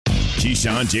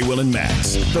Keyshawn, J. Will, and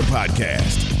Max, the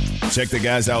podcast. Check the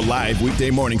guys out live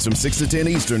weekday mornings from 6 to 10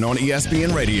 Eastern on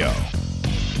ESPN Radio.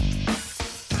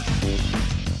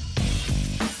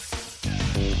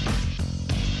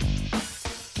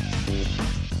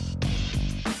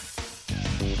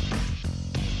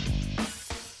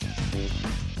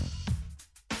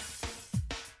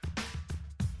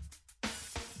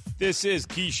 This is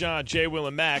Keyshawn, J. Will,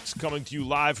 and Max coming to you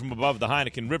live from above the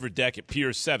Heineken River Deck at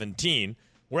Pier 17.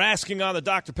 We're asking on the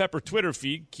Dr. Pepper Twitter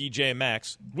feed, Key J and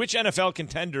Max, which NFL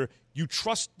contender you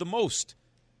trust the most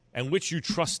and which you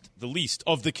trust the least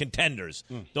of the contenders.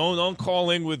 Don't call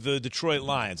in with the Detroit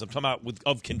Lions. I'm talking about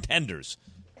of contenders.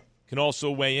 Can also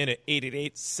weigh in at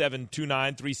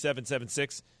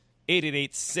 888-729-3776,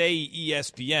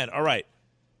 888-SAY-ESPN. All right.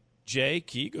 Jay,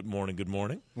 Key, good morning, good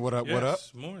morning. What up, yes, what up?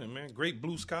 Morning, man. Great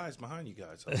blue skies behind you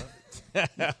guys. I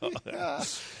love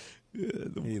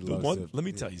it. Let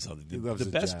me tell you something. The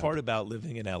best part about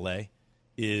living in L.A.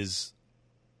 is,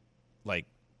 like,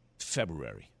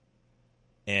 February,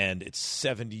 and it's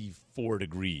 74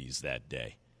 degrees that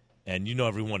day, and you know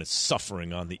everyone is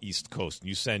suffering on the East Coast, and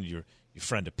you send your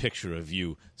friend a picture of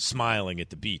you smiling at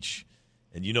the beach,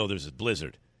 and you know there's a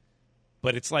blizzard.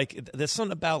 But it's like there's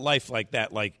something about life like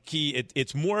that. Like, Key,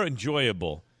 it's more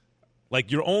enjoyable. Like,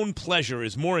 your own pleasure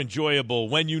is more enjoyable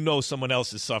when you know someone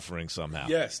else is suffering somehow.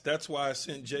 Yes, that's why I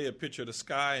sent Jay a picture of the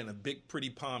sky and a big, pretty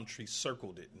palm tree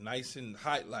circled it, nice and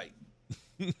highlight.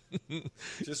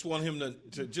 Just want him to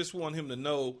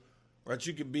know, right?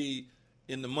 You could be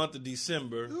in the month of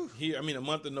December here. I mean, a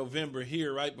month of November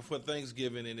here, right before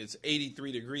Thanksgiving, and it's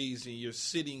 83 degrees, and you're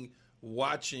sitting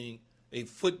watching a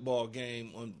football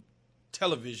game on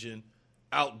television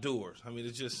outdoors. I mean,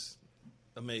 it's just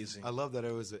amazing. I love that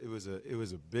it was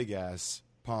a big ass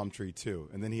palm tree too,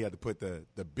 and then he had to put the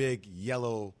big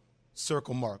yellow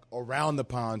circle mark around the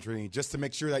palm tree just to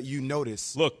make sure that you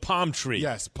notice. Look, palm tree.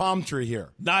 Yes, palm tree here.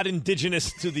 Not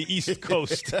indigenous to the East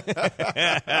Coast.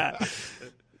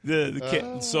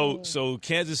 So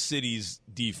Kansas City's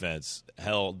defense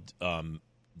held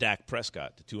Dak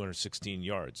Prescott to 216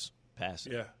 yards.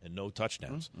 Passing and no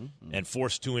touchdowns and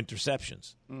forced 2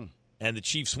 interceptions. And the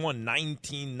Chiefs won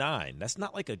 19-9. That's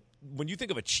not like when you think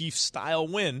of a Chiefs-style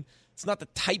win, it's not the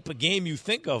type of game you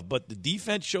think of, but the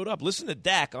defense showed up. Listen to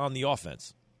Dak on the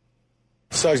offense.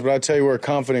 Sucks, but I tell you, we're a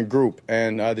confident group,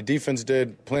 and the defense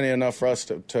did plenty enough for us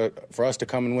to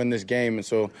come and win this game. And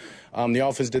so the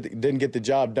offense didn't get the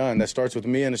job done. That starts with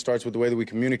me, and it starts with the way that we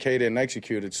communicated and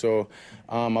executed. So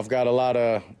I've got a lot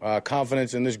of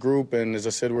confidence in this group, and as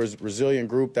I said, we're a resilient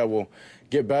group that will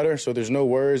get better. So there's no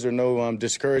worries or no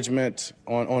discouragement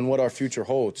on what our future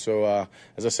holds. So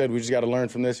as I said, we just got to learn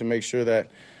from this and make sure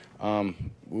that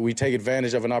we take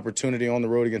advantage of an opportunity on the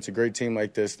road against a great team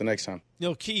like this the next time.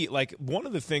 Key, like, one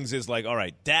of the things is, like, all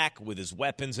right, Dak with his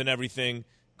weapons and everything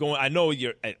going. I know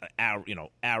you're,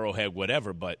 Arrowhead,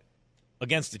 whatever, but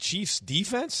against the Chiefs'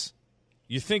 defense,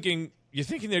 you're thinking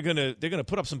they're gonna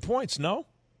put up some points. No.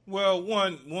 Well,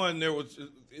 one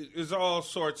there's all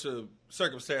sorts of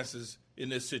circumstances in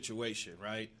this situation,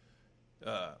 right?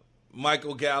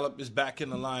 Michael Gallup is back in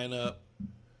the lineup.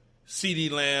 CeeDee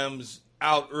Lamb's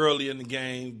out early in the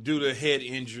game due to head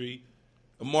injury.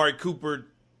 Amari Cooper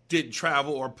didn't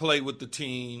travel or play with the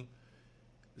team.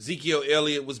 Ezekiel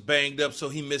Elliott was banged up, so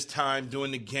he missed time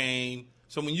during the game.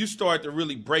 So when you start to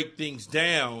really break things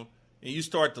down and you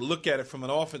start to look at it from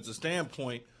an offensive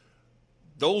standpoint,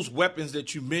 those weapons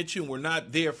that you mentioned were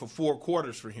not there for 4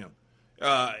 quarters for him.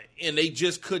 And they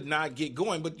just could not get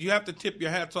going. But you have to tip your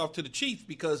hats off to the Chiefs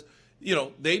because,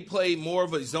 they play more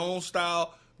of a zone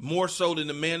style, more so than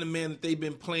the man-to-man that they've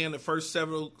been playing the first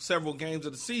several games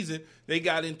of the season. They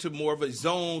got into more of a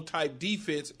zone-type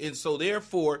defense, and so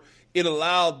therefore it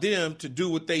allowed them to do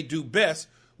what they do best,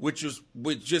 which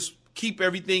just keep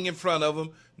everything in front of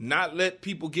them, not let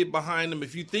people get behind them.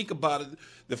 If you think about it,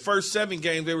 the first 7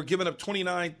 games, they were giving up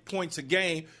 29 points a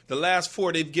game. The last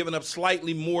 4, they've given up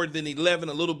slightly more than 11,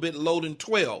 a little bit low than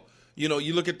 12.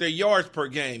 You look at their yards per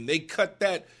game. They cut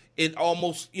that in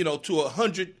almost, to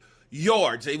 100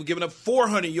 yards. They were giving up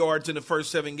 400 yards in the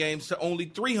first 7 games to only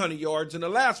 300 yards in the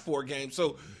last 4 games.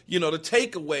 So, the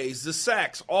takeaways, the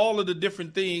sacks, all of the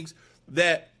different things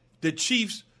that the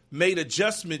Chiefs made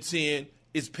adjustments in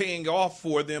is paying off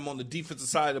for them on the defensive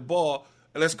side of the ball.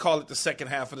 And let's call it the second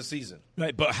half of the season.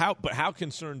 Right, but how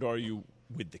concerned are you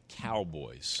with the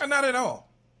Cowboys? Not at all.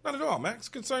 Not at all, Max.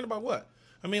 Concerned about what?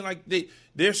 I mean, like,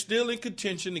 they're still in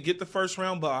contention to get the first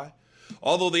round bye.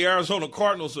 Although the Arizona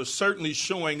Cardinals are certainly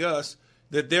showing us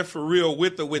that they're for real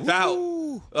with or without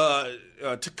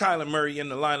to Kyler Murray in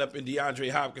the lineup and DeAndre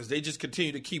Hopkins. They just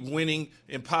continue to keep winning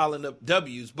and piling up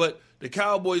W's. But The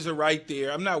Cowboys are right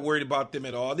there. I'm not worried about them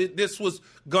at all. This was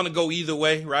going to go either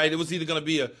way, right? It was either going to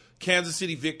be a Kansas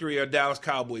City victory or a Dallas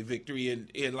Cowboy victory.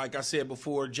 And like I said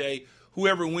before, Jay,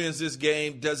 whoever wins this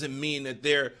game doesn't mean that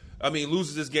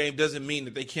loses this game doesn't mean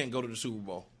that they can't go to the Super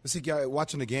Bowl. See,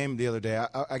 watching the game the other day,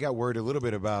 I got worried a little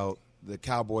bit about the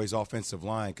Cowboys' offensive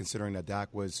line, considering that Dak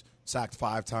was sacked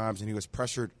 5 times and he was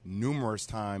pressured numerous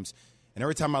times. And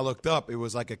every time I looked up, it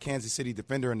was like a Kansas City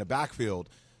defender in the backfield.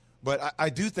 But I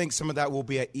do think some of that will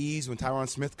be at ease when Tyron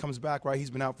Smith comes back, right?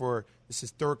 He's been out for this is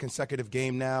his 3rd consecutive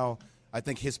game now. I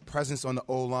think his presence on the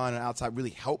O-line and outside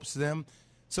really helps them.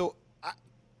 So,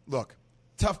 look,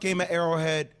 tough game at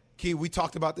Arrowhead. Key, we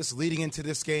talked about this leading into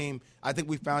this game. I think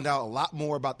we found out a lot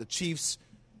more about the Chiefs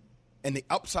and the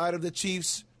upside of the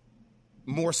Chiefs,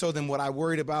 more so than what I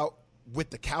worried about with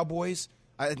the Cowboys.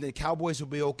 I think the Cowboys will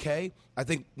be okay. I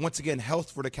think, once again,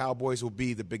 health for the Cowboys will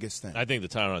be the biggest thing. I think the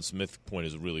Tyron Smith point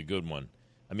is a really good one.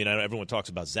 I mean, I know everyone talks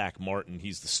about Zach Martin.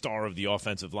 He's the star of the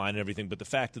offensive line and everything, but the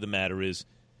fact of the matter is,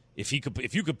 if you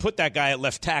could put that guy at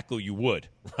left tackle, you would,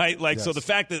 right? Yes. So the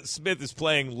fact that Smith is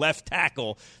playing left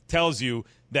tackle tells you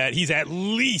that he's at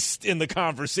least in the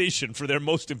conversation for their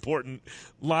most important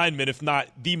lineman, if not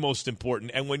the most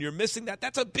important. And when you're missing that,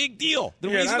 that's a big deal. The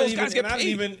reason those guys get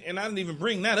paid. I didn't even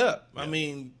bring that up. Yeah. I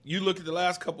mean, you look at the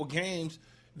last couple games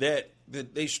that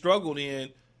they struggled in,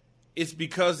 it's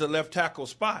because the left tackle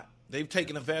spot. They've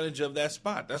taken advantage of that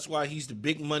spot. That's why he's the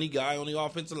big money guy on the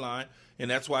offensive line,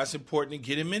 and that's why it's important to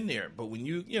get him in there. But when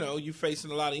you're facing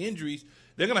a lot of injuries,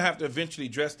 they're going to have to eventually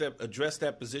address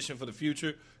that position for the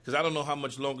future, because I don't know how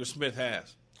much longer Smith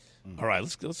has. All right,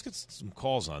 let's get some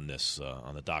calls on this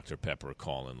on the Dr. Pepper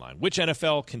call-in line. Which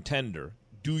NFL contender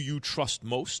do you trust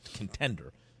most,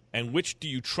 contender, and which do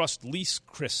you trust least,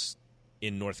 Chris,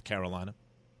 in North Carolina?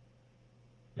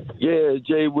 Yeah,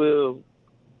 Jay Will.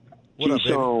 What up,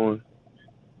 Keyshawn,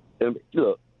 and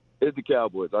look, it's the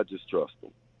Cowboys. I just trust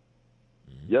them.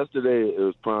 Mm-hmm. Yesterday, it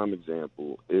was prime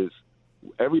example. Is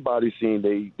everybody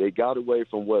seen they got away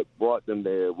from what brought them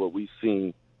there, what we've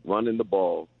seen running the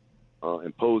ball,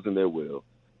 imposing their will.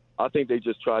 I think they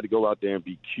just tried to go out there and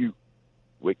be cute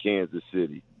with Kansas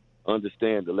City.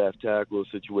 Understand the left tackle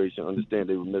situation, understand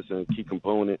they were missing key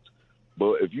components.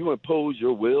 But if you impose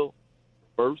your will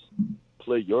first,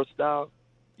 play your style,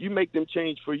 you make them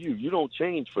change for you. You don't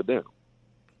change for them.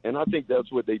 And I think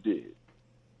that's what they did.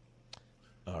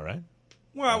 All right.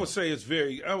 Well, I would say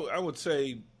I would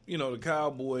say, the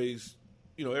Cowboys,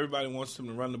 everybody wants them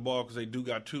to run the ball because they do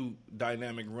got 2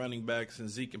 dynamic running backs in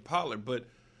Zeke and Pollard. But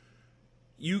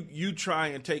you try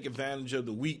and take advantage of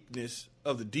the weakness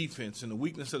of the defense. And the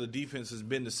weakness of the defense has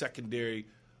been the secondary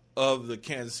of the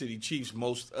Kansas City Chiefs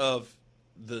most of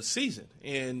the season.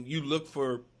 And you look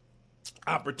for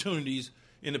opportunities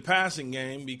in the passing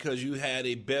game because you had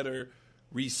a better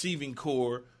receiving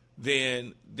core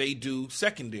than they do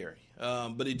secondary.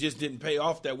 But it just didn't pay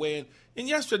off that way. And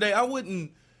yesterday,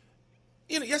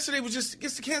 yesterday was just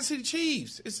against the Kansas City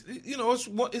Chiefs. It's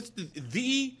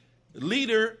the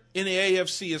leader in the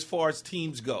AFC as far as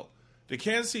teams go. The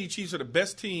Kansas City Chiefs are the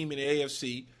best team in the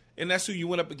AFC, and that's who you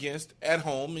went up against at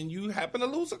home, and you happen to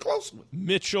lose a close one.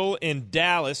 Mitchell in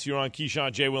Dallas, you're on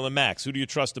Keyshawn, J. Will, and Max. Who do you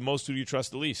trust the most? Who do you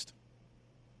trust the least?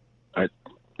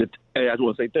 Hey, I just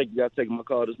want to say thank you guys for taking my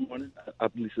call this morning. I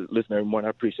listen every morning. I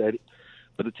appreciate it.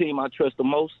 But the team I trust the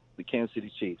most, the Kansas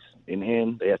City Chiefs. In the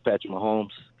end, they had Patrick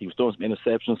Mahomes. He was throwing some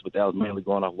interceptions, but that was mainly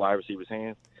going off wide receivers'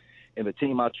 hands. And the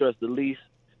team I trust the least,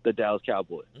 the Dallas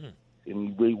Cowboys.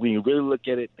 And when you really look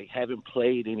at it, they haven't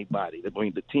played anybody. I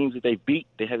mean, the teams that they beat,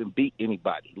 they haven't beat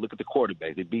anybody. Look at the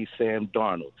quarterback. They beat Sam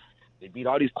Darnold. They beat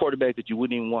all these quarterbacks that you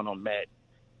wouldn't even want on Madden.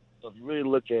 So if you really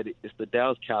look at it, it's the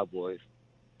Dallas Cowboys.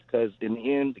 Because in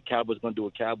the end, the Cowboys are going to do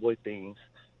what Cowboy things.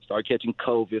 Start catching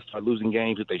COVID, start losing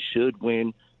games that they should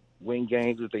win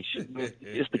games that they should win.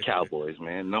 It's the Cowboys,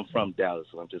 man. And I'm from Dallas,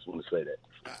 so I just want to say that.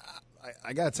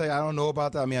 I got to tell you, I don't know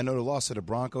about that. I mean, I know the loss to the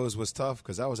Broncos was tough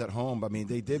because I was at home. But, I mean,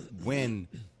 they did win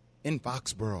in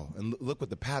Foxborough. And look what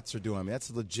the Pats are doing. I mean,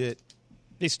 that's legit.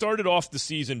 They started off the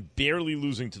season barely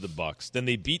losing to the Bucs. Then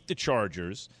they beat the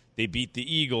Chargers. They beat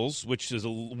the Eagles, which is a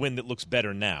win that looks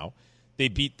better now. They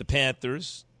beat the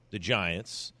Panthers, the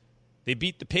Giants. They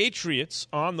beat the Patriots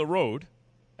on the road.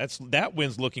 That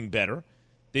win's looking better.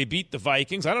 They beat the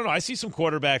Vikings. I don't know. I see some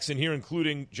quarterbacks in here,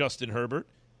 including Justin Herbert.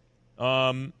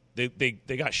 They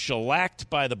got shellacked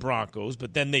by the Broncos,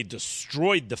 but then they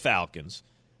destroyed the Falcons.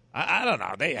 I don't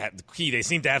know. They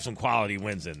seem to have some quality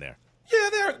wins in there.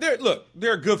 Yeah,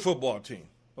 they're a good football team.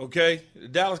 Okay, the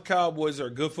Dallas Cowboys are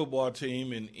a good football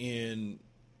team, and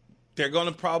they're going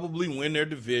to probably win their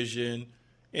division.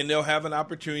 And they'll have an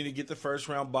opportunity to get the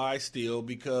first-round bye still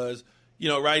because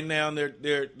right now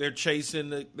they're chasing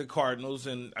the Cardinals,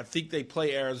 and I think they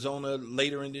play Arizona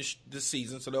later in this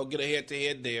season, so they'll get a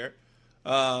head-to-head there.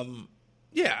 I'm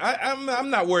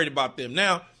not worried about them.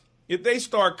 Now, if they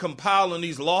start compiling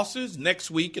these losses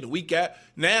next week and the week after,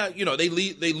 now, they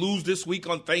lose this week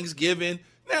on Thanksgiving.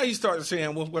 Now you start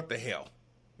saying, well, what the hell?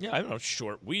 Yeah, I don't know,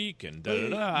 short week and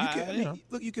da-da-da.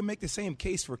 Look, you can make the same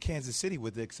case for Kansas City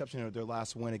with the exception of their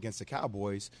last win against the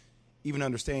Cowboys, even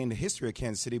understanding the history of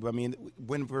Kansas City. But, I mean,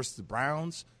 win versus the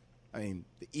Browns, the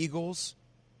Eagles,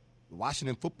 the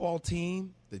Washington football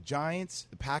team, the Giants,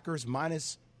 the Packers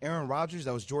minus Aaron Rodgers.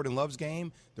 That was Jordan Love's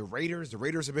game. The Raiders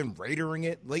have been raidering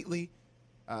it lately.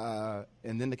 And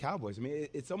then the Cowboys. I mean,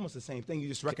 it's almost the same thing. You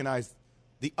just recognize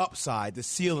the upside, the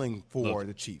ceiling for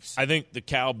the Chiefs. I think the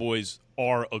Cowboys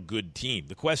are a good team.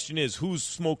 The question is who's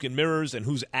smoke and mirrors and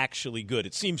who's actually good.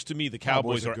 It seems to me the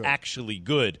Cowboys are actually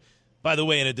good. By the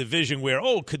way, in a division where,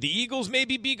 could the Eagles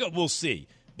maybe be good? We'll see.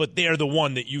 But they're the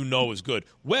one that you know is good.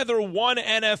 Whether one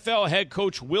NFL head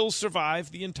coach will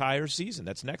survive the entire season.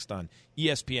 That's next on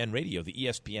ESPN Radio, the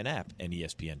ESPN app, and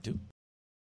ESPN2.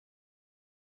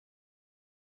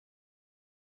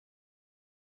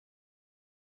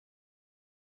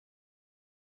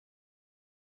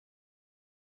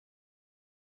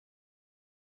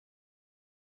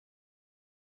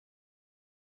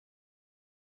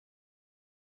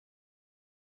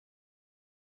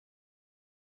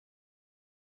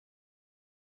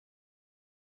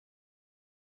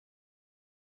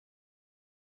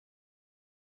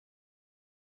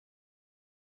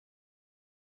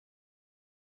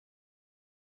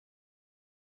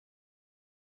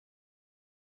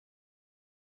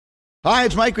 Hi,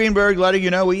 it's Mike Greenberg letting you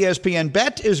know ESPN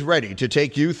Bet is ready to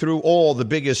take you through all the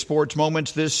biggest sports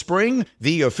moments this spring.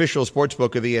 The official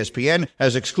sportsbook of ESPN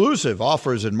has exclusive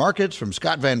offers and markets from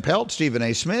Scott Van Pelt, Stephen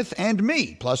A. Smith, and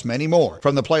me, plus many more.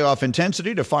 From the playoff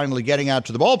intensity to finally getting out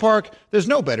to the ballpark, there's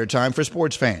no better time for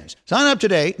sports fans. Sign up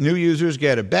today. New users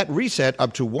get a bet reset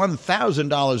up to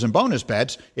 $1,000 in bonus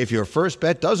bets if your first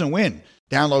bet doesn't win.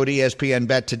 Download ESPN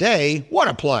Bet today. What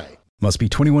a play. Must be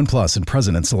 21 plus and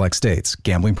present in select states.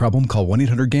 Gambling problem? Call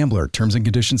 1-800-GAMBLER. Terms and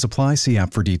conditions apply. See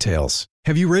app for details.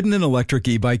 Have you ridden an electric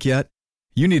e-bike yet?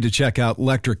 You need to check out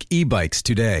Electric E-Bikes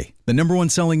today, the #1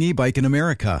 selling e-bike in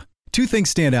America. Two things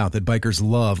stand out that bikers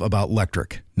love about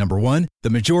Electric. Number one,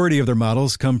 the majority of their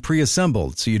models come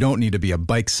pre-assembled, so you don't need to be a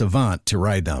bike savant to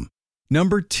ride them.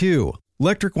 Number two,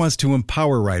 Electric wants to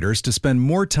empower riders to spend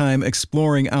more time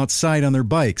exploring outside on their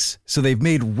bikes, so they've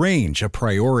made range a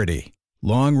priority.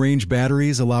 Long-range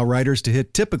batteries allow riders to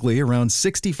hit typically around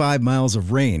 65 miles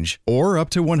of range or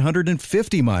up to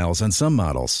 150 miles on some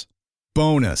models.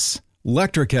 Bonus,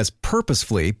 Electric has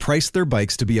purposefully priced their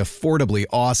bikes to be affordably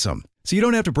awesome, so you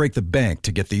don't have to break the bank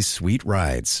to get these sweet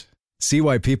rides. See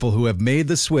why people who have made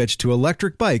the switch to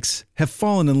electric bikes have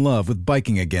fallen in love with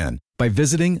biking again by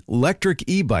visiting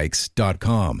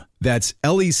electricebikes.com. That's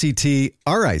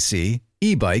LECTRIC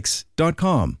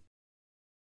ebikes.com.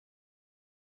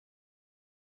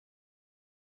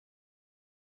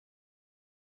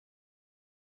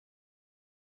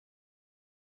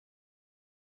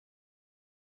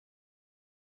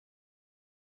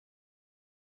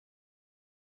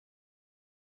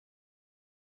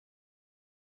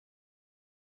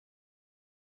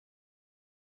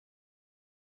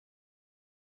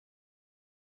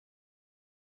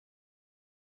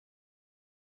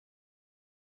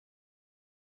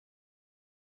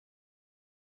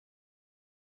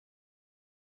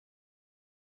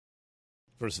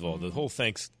 First of all, the whole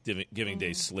Thanksgiving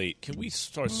Day slate, can we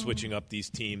start switching up these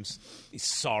teams? These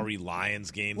sorry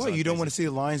Lions games. What, you don't want to see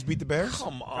the Lions beat the Bears?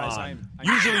 Come on.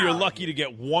 Usually you're lucky to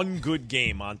get one good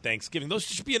game on Thanksgiving. Those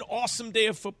should be an awesome day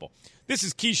of football. This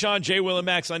is Keyshawn, J. Will, and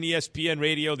Max on ESPN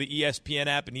Radio, the ESPN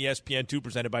app, and ESPN2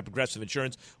 presented by Progressive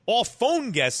Insurance. All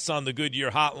phone guests on the Goodyear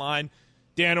hotline.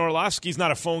 Dan Orlovsky's not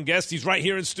a phone guest. He's right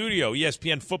here in studio.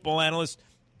 ESPN football analyst.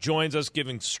 Joins us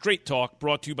giving Straight Talk,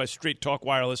 brought to you by Straight Talk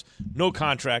Wireless. No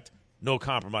contract, no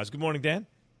compromise. Good morning, Dan.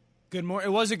 Good morning.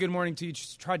 It was a good morning to you.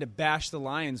 Just tried to bash the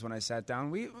Lions when I sat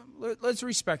down. Let's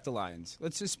respect the Lions.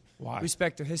 Let's just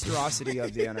respect the historicity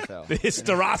of the NFL. The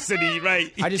historicity,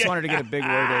 right. I just wanted to get a big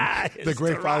word in. The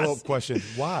great follow-up question,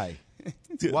 why?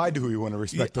 Why do we want to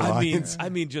respect the Lions? I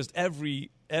mean, just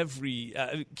every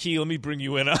Key, let me bring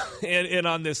you in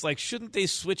on this. Like, shouldn't they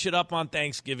switch it up on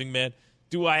Thanksgiving, man?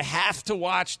 Do I have to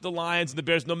watch the Lions and the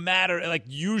Bears? No matter, like,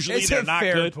 usually they're not good.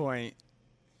 It's a fair point.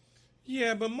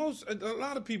 Yeah, but a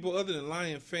lot of people other than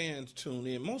Lion fans tune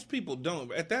in. Most people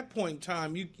don't. At that point in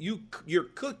time, you're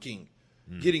cooking,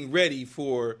 getting ready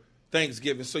for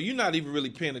Thanksgiving, so you're not even really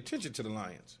paying attention to the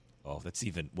Lions. Oh, that's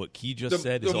even what Key just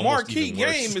said. The marquee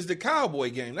game is the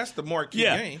Cowboy game. That's the marquee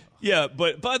game. Yeah,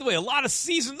 but by the way, a lot of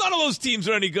seasons, none of those teams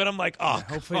are any good. I'm like,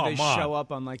 hopefully they show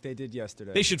up on like they did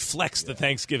yesterday. They should flex the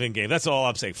Thanksgiving game. That's all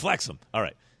I'm saying. Flex them. All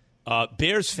right.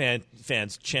 Bears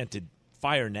fans chanted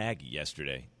 "Fire Nagy"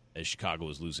 yesterday as Chicago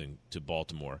was losing to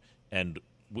Baltimore, and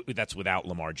that's without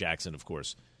Lamar Jackson, of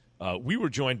course. We were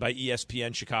joined by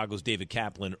ESPN Chicago's David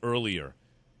Kaplan earlier,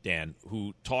 Dan,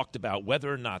 who talked about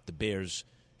whether or not the Bears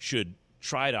should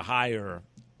try to hire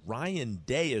Ryan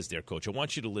Day as their coach. I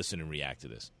want you to listen and react to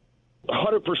this.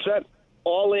 100%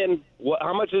 all in.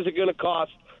 How much is it going to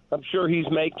cost? I'm sure he's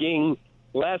making,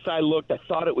 last I looked, I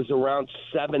thought it was around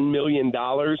 $7 million.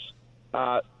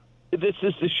 This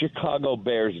is the Chicago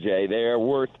Bears, Jay. They are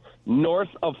worth north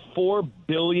of $4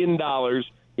 billion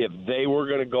if they were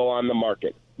going to go on the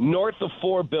market. North of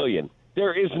 $4 billion.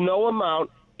 There is no amount.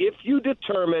 If you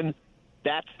determine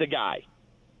that's the guy,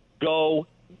 go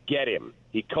get him.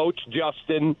 He coached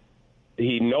Justin.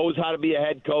 He knows how to be a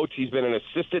head coach. He's been an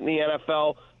assistant in the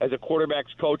NFL as a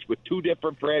quarterback's coach with 2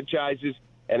 different franchises.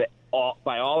 And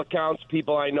by all accounts,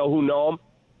 people I know who know him,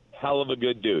 hell of a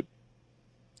good dude. What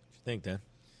do you think, Dan?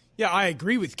 Yeah, I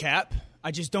agree with Cap.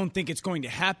 I just don't think it's going to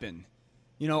happen.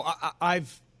 You know,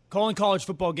 I've calling college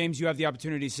football games. You have the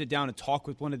opportunity to sit down and talk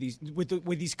with one of these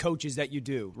with these coaches that you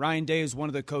do. Ryan Day is one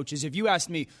of the coaches. If you asked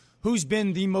me who's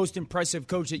been the most impressive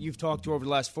coach that you've talked to over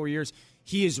the last 4 years,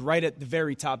 he is right at the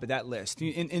very top of that list.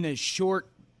 In a short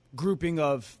grouping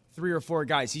of 3 or 4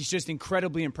 guys, he's just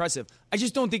incredibly impressive. I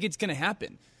just don't think it's going to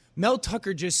happen. Mel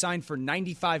Tucker just signed for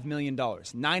 $95 million,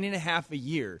 9.5 a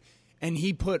year, and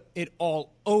he put it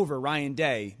all over Ryan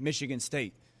Day, Michigan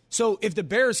State. So if the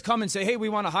Bears come and say, hey, we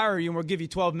want to hire you and we'll give you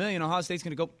 $12 million, Ohio State's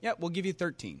going to go, yeah, we'll give you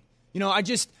 13. You know,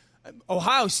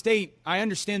 Ohio State, I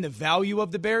understand the value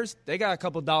of the Bears. They got a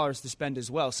couple dollars to spend as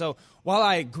well. So while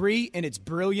I agree and it's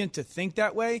brilliant to think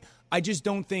that way, I just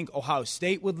don't think Ohio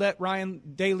State would let Ryan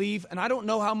Day leave. And I don't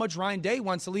know how much Ryan Day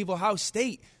wants to leave Ohio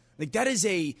State. Like, that is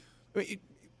it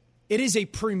is a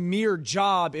premier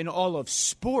job in all of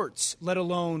sports, let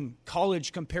alone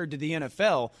college compared to the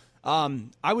NFL.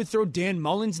 I would throw Dan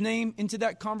Mullen's name into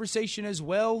that conversation as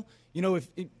well. You know,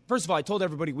 first of all, I told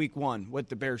everybody week 1 what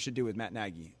the Bears should do with Matt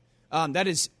Nagy. That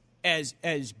is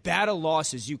as bad a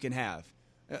loss as you can have.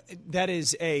 That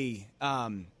is as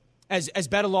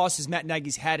bad a loss as Matt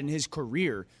Nagy's had in his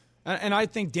career. And I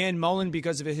think Dan Mullen,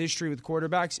 because of his history with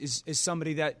quarterbacks, is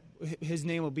somebody that his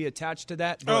name will be attached to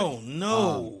that. But, oh,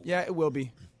 no. Yeah, it will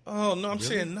be. Oh, no, I'm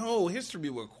saying no. History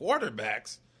with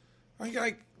quarterbacks.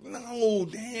 No,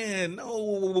 Dan,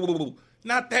 no.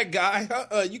 Not that guy.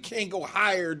 You can't go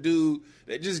hire a dude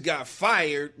that just got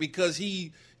fired because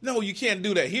no, you can't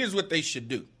do that. Here's what they should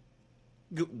do.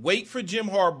 Wait for Jim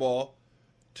Harbaugh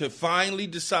to finally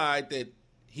decide that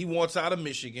he wants out of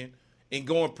Michigan and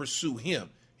go and pursue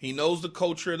him. He knows the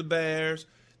culture of the Bears.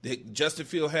 That Justin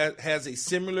Fields has a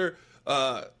similar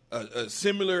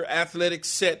athletic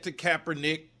set to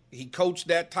Kaepernick. He coached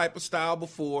that type of style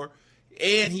before,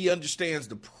 and he understands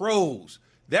the pros.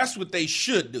 That's what they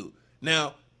should do.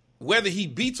 Now, whether he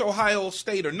beats Ohio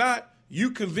State or not, you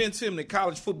convince him that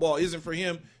college football isn't for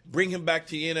him, bring him back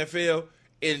to the NFL,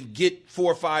 and get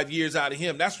 4 or 5 years out of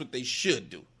him. That's what they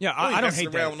should do. Yeah, I don't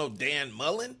hate that. With no Dan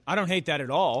Mullen. I don't hate that at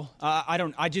all.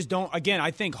 I just don't. Again, I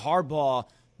think Harbaugh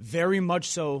very much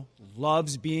so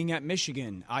loves being at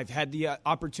Michigan. I've had the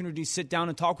opportunity to sit down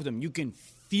and talk with him. You can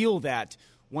feel that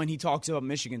when he talks about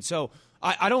Michigan. So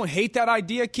I don't hate that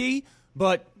idea, Key,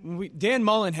 but Dan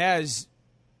Mullen has,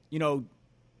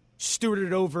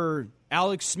 stewarded over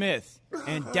Alex Smith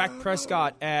and Dak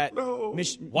Prescott at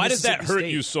Michigan. Why does that hurt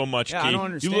you so much, Key? I don't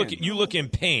understand. You look in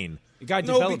pain. The guy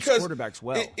develops quarterbacks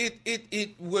well.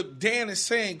 What Dan is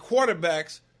saying,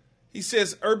 quarterbacks, he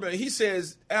says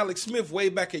Alex Smith way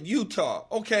back at Utah.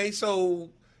 Okay, so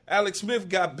Alex Smith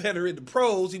got better in the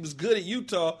pros. He was good at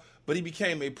Utah, but he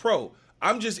became a pro.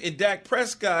 Dak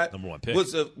Prescott number 1 pick.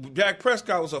 Dak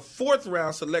Prescott was a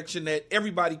 4th-round selection that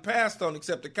everybody passed on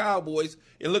except the Cowboys,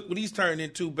 and look what he's turned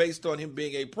into based on him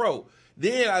being a pro.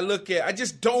 Then I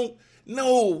just don't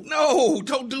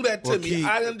don't do that to me.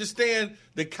 I understand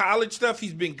the college stuff.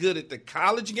 He's been good at the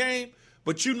college game,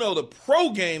 but the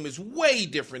pro game is way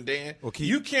different, Dan.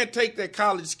 You can't take that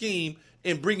college scheme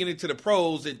and bring it into the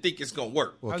pros and think it's going to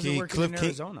work. How's it working in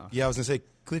Arizona? Yeah, I was going to say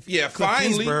Cliff. Yeah, Cliff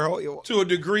finally, Kingsborough, to a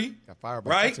degree. Got fired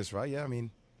by right? Texas, right? Yeah, I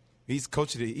mean, he's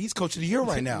coach of the year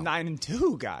right now.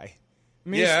 9-2 guy. I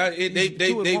mean,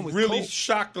 they really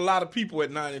shocked a lot of people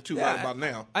at 9-2 right about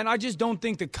now. And I just don't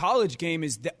think the college game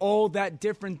is all that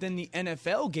different than the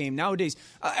NFL game nowadays.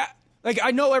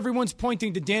 I know everyone's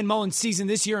pointing to Dan Mullen's season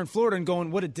this year in Florida and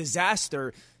going, what a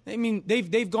disaster. I mean,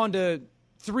 they've gone to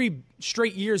 3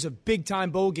 straight years of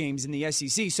big-time bowl games in the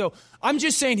SEC. So I'm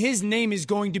just saying his name is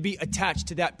going to be attached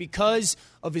to that because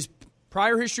of his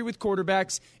prior history with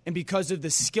quarterbacks and because of the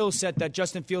skill set that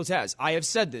Justin Fields has. I have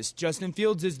said this. Justin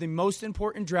Fields is the most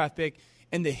important draft pick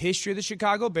in the history of the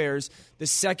Chicago Bears. The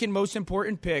second most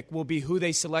important pick will be who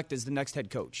they select as the next head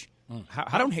coach.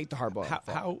 I don't hate the Harbaugh.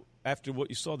 How, after what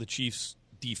you saw the Chiefs'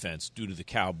 defense do to the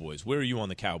Cowboys, where are you on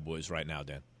the Cowboys right now,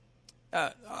 Dan?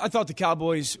 I thought the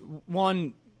Cowboys,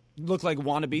 one, looked like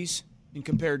wannabes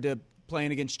compared to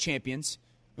playing against champions,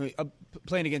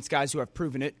 playing against guys who have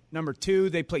proven it. Number 2,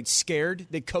 they played scared.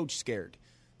 They coached scared.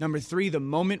 Number 3, the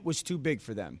moment was too big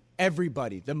for them.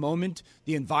 Everybody, the moment,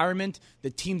 the environment, the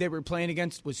team they were playing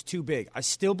against was too big. I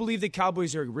still believe the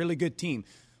Cowboys are a really good team.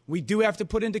 We do have to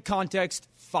put into context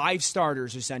 5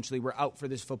 starters, essentially, were out for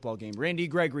this football game. Randy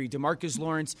Gregory, DeMarcus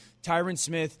Lawrence, Tyron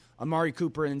Smith, Amari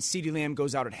Cooper, and CeeDee Lamb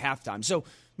goes out at halftime. So,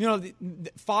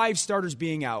 the 5 starters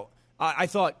being out. I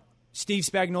thought Steve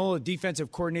Spagnuolo,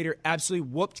 defensive coordinator, absolutely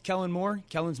whooped Kellen Moore.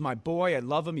 Kellen's my boy. I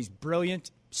love him. He's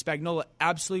brilliant. Spagnuolo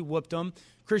absolutely whooped him.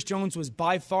 Chris Jones was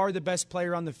by far the best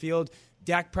player on the field.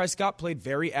 Dak Prescott played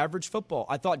very average football.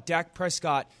 I thought Dak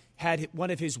Prescott had one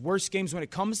of his worst games when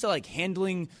it comes to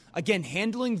handling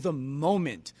the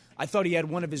moment. I thought he had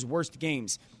one of his worst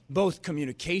games, both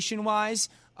communication-wise,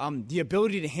 the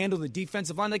ability to handle the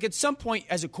defensive line. At some point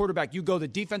as a quarterback, you go, the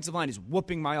defensive line is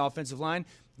whooping my offensive line.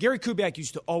 Gary Kubiak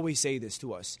used to always say this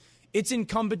to us. It's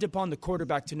incumbent upon the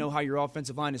quarterback to know how your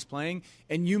offensive line is playing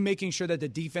and you making sure that the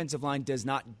defensive line does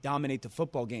not dominate the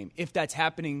football game. If that's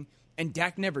happening, and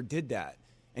Dak never did that.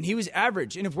 And he was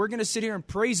average. And if we're going to sit here and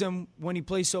praise him when he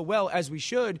plays so well, as we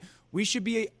should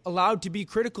be allowed to be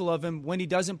critical of him when he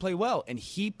doesn't play well. And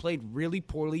he played really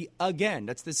poorly again.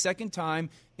 That's the second time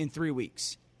in 3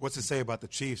 weeks. What's to say about the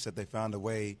Chiefs that they found a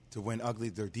way to win ugly,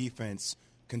 their defense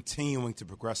continuing to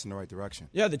progress in the right direction?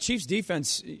 Yeah, the Chiefs'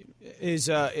 defense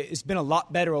has been a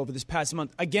lot better over this past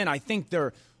month. Again, I think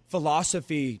their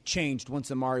philosophy changed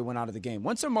once Amari went out of the game.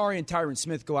 Once Amari and Tyron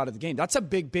Smith go out of the game, that's a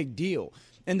big, big deal.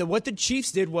 And what the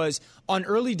Chiefs did was, on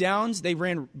early downs, they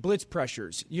ran blitz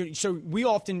pressures. So we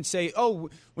often say,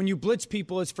 when you blitz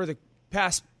people, it's for the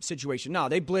pass situation. No,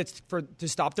 they blitzed to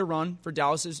stop the run, for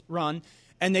Dallas's run.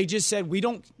 And they just said, we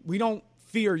don't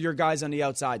fear your guys on the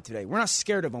outside today. We're not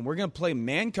scared of them. We're going to play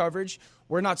man coverage.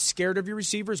 We're not scared of your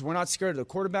receivers. We're not scared of the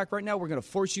quarterback right now. We're going to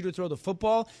force you to throw the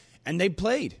football. And they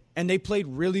played. And they played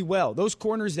really well. Those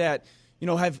corners that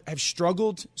have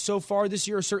struggled so far this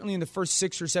year, or certainly in the first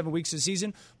 6 or 7 weeks of the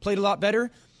season, played a lot better.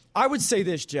 I would say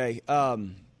this, Jay.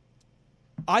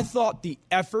 I thought the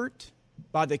effort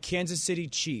by the Kansas City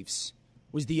Chiefs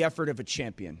was the effort of a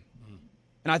champion.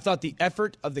 And I thought the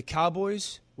effort of the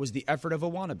Cowboys was the effort of a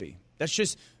wannabe. That's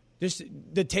just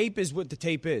the tape is what the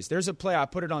tape is. There's a play, I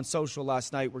put it on social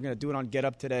last night. We're going to do it on Get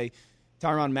Up today.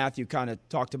 Tyrann Mathieu kind of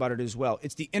talked about it as well.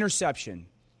 It's the interception.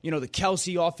 The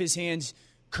Kelsey off his hands.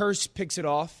 Curse picks it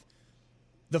off.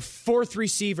 The 4th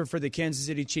receiver for the Kansas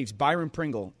City Chiefs, Byron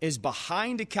Pringle, is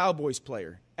behind a Cowboys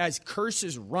player as Curse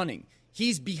is running.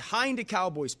 He's behind a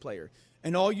Cowboys player.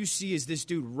 And all you see is this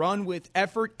dude run with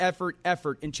effort,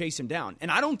 and chase him down. And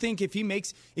I don't think if he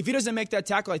doesn't make that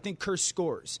tackle, I think Curse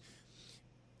scores.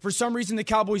 For some reason, the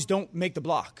Cowboys don't make the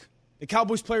block. The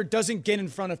Cowboys player doesn't get in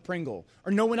front of Pringle,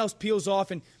 or no one else peels off.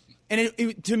 And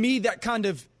to me, that kind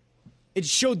of, it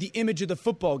showed the image of the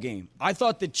football game. I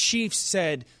thought the Chiefs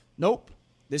said, nope,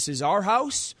 this is our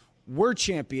house. We're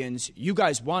champions. You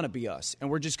guys want to be us.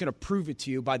 And we're just going to prove it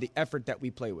to you by the effort that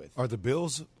we play with. Are the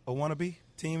Bills a wannabe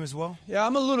team as well? Yeah,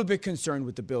 I'm a little bit concerned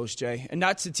with the Bills, Jay. And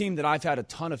that's a team that I've had a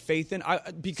ton of faith in.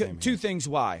 Because two things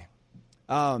why.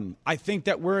 I think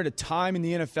that we're at a time in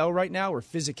the NFL right now where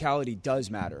physicality does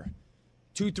matter.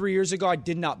 2-3 years ago, I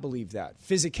did not believe that.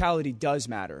 Physicality does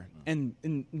matter.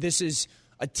 And this is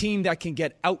a team that can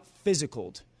get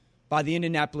out-physicaled by the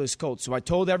Indianapolis Colts. So I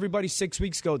told everybody 6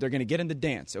 weeks ago they're going to get in the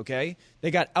dance, okay?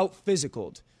 They got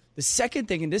out-physicaled. The second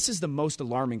thing, and this is the most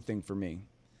alarming thing for me,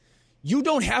 you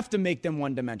don't have to make them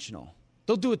one-dimensional.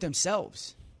 They'll do it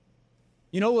themselves.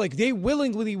 They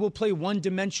willingly will play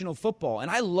one-dimensional football.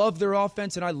 And I love their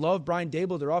offense, and I love Brian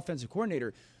Daboll, their offensive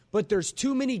coordinator. But there's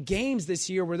too many games this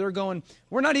year where they're going,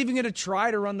 we're not even going to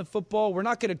try to run the football. We're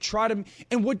not going to try to.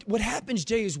 And what happens,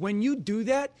 Jay, is when you do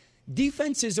that,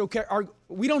 defenses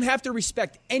we don't have to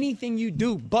respect anything you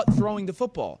do but throwing the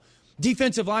football.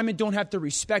 Defensive linemen don't have to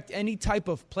respect any type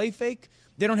of play fake.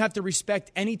 They don't have to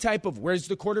respect any type of where's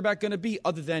the quarterback going to be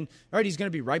other than, all right, he's going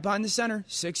to be right behind the center,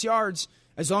 6 yards.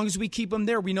 As long as we keep him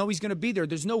there, we know he's going to be there.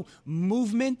 There's no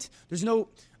movement. There's no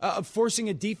forcing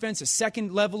a defense, a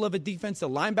second level of a defense. The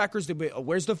linebackers,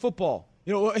 where's the football?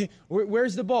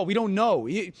 Where's the ball? We don't know.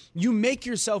 You make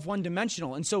yourself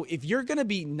one-dimensional. And so if you're going to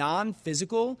be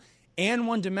non-physical and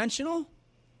one-dimensional,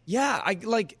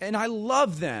 and I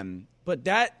love them, but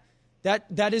that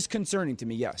is concerning to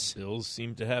me, yes. Bills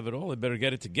seem to have it all. They better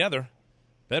get it together.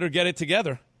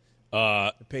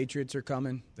 The Patriots are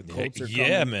coming. The Colts are coming.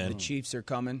 Yeah, man. The Chiefs are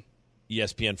coming.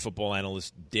 ESPN football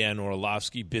analyst Dan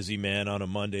Orlovsky, busy man on a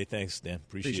Monday. Thanks, Dan.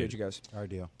 Appreciate you guys. Our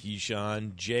deal.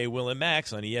 Keyshawn, Jay, Will, and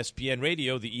Max on ESPN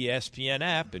Radio, the ESPN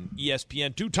app, and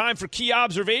ESPN2. Time for Key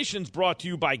Observations brought to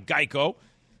you by Geico.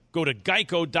 Go to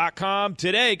geico.com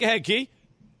today. Go ahead, Key.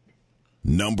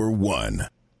 Number 1.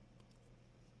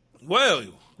 Well,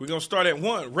 we're going to start at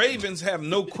 1. Ravens have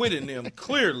no quit in them,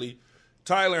 clearly.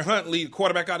 Tyler Huntley, the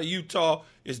quarterback out of Utah,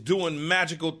 is doing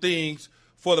magical things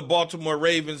for the Baltimore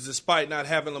Ravens despite not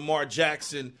having Lamar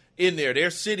Jackson in there.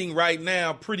 They're sitting right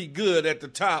now pretty good at the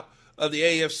top of the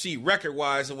AFC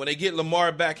record-wise, and when they get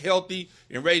Lamar back healthy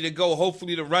and ready to go,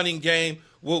 hopefully the running game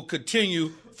will continue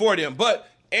for them. But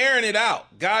airing it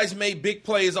out, guys made big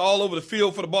plays all over the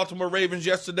field for the Baltimore Ravens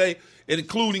yesterday,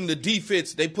 including the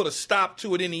defense. They put a stop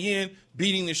to it in the end,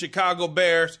 beating the Chicago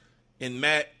Bears and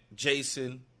Matt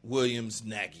Jason Williams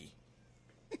Nagy.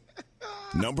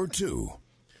 Number 2.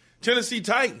 Tennessee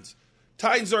Titans.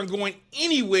 Titans aren't going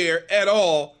anywhere at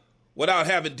all without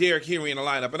having Derrick Henry in the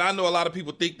lineup. And I know a lot of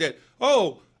people think that,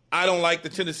 I don't like the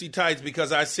Tennessee Titans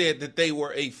because I said that they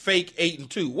were a fake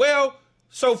 8-2. Well,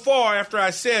 so far after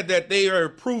I said that, they are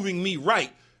proving me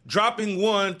right. Dropping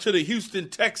one to the Houston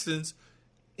Texans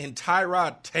in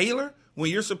Tyrod Taylor when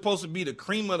you're supposed to be the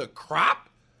cream of the crop?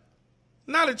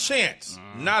 Not a chance.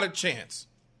 Not a chance.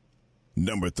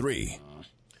 Number 3.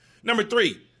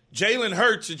 Jalen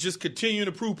Hurts is just continuing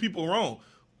to prove people wrong.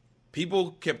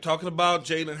 People kept talking about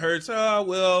Jalen Hurts.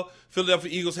 Philadelphia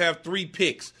Eagles have 3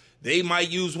 picks. They might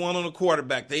use one on a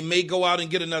quarterback. They may go out and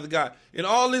get another guy. And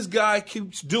all this guy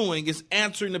keeps doing is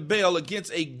answering the bell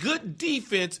against a good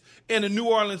defense and the New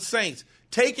Orleans Saints.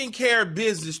 Taking care of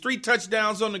business, 3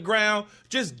 touchdowns on the ground,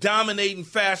 just dominating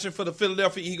fashion for the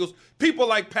Philadelphia Eagles. People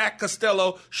like Pat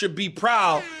Costello should be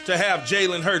proud to have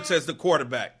Jalen Hurts as the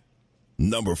quarterback.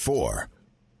 Number 4.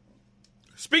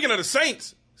 Speaking of the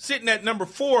Saints, sitting at number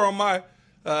 4 on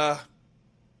my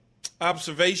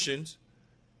observations,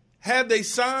 had they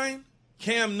signed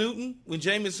Cam Newton when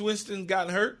Jameis Winston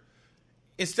got hurt,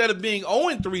 instead of being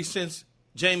 0-3 since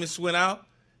Jameis went out,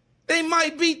 they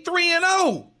might be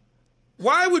 3-0.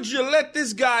 Why would you let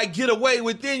this guy get away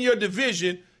within your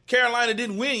division? Carolina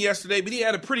didn't win yesterday, but he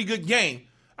had a pretty good game.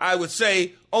 I would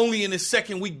say only in his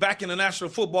second week back in the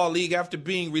National Football League after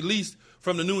being released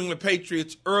from the New England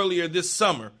Patriots earlier this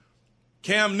summer.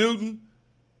 Cam Newton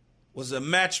was a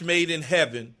match made in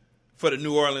heaven for the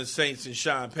New Orleans Saints and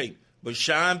Sean Payton. But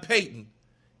Sean Payton,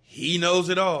 he knows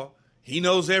it all. He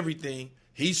knows everything.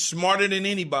 He's smarter than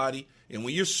anybody. And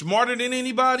when you're smarter than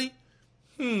anybody,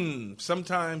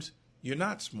 sometimes you're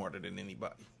not smarter than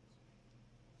anybody.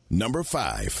 Number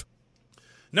 5.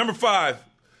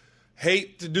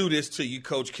 Hate to do this to you,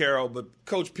 Coach Carroll, but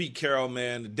Coach Pete Carroll,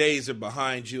 man, the days are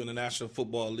behind you in the National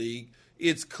Football League.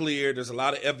 It's clear. There's a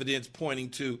lot of evidence pointing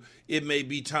to it may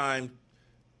be time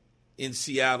in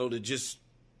Seattle to just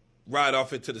ride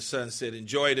off into the sunset,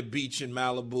 enjoy the beach in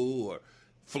Malibu or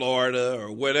Florida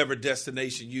or whatever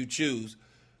destination you choose.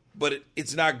 But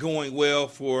it's not going well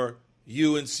for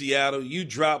you in Seattle. You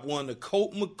drop one to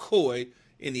Colt McCoy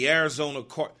in the Arizona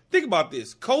Cardinals. Think about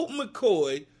this. Colt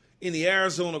McCoy in the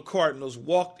Arizona Cardinals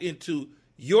walked into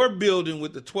your building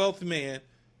with the 12th man,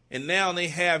 and now they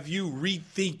have you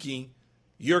rethinking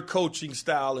your coaching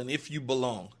style and if you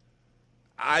belong.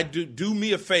 Do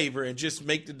me a favor and just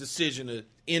make the decision at the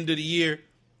end of the year,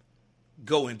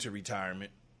 go into retirement.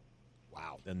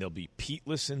 Wow. Then they'll be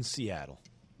Peteless in Seattle.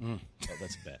 Oh,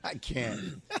 that's bad. I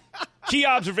can't. Key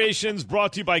Observations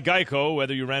brought to you by Geico.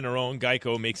 Whether you rent or own,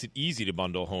 Geico makes it easy to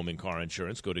bundle home and car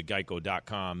insurance. Go to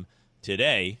geico.com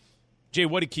today. Jay,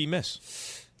 what did Key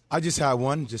miss? I just had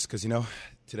one just because,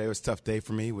 today was a tough day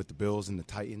for me with the Bills and the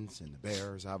Titans and the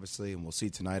Bears, obviously. And we'll see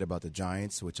tonight about the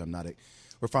Giants, which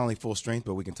we're finally full strength,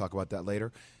 but we can talk about that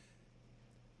later.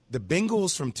 The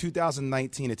Bengals from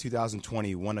 2019 to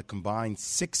 2020 won a combined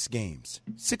 6 games.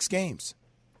 6 games.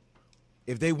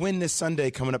 If they win this Sunday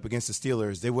coming up against the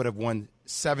Steelers, they would have won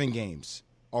 7 games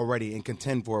already and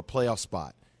contend for a playoff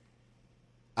spot.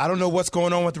 I don't know what's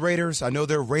going on with the Raiders. I know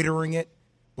they're Raidering it,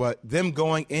 but them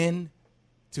going in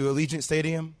to Allegiant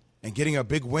Stadium and getting a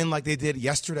big win like they did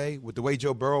yesterday with the way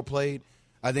Joe Burrow played,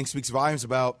 I think speaks volumes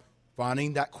about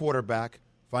finding that quarterback,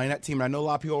 finding that team. And I know a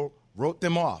lot of people wrote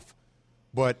them off.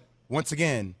 But once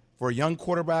again, for a young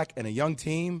quarterback and a young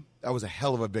team, that was a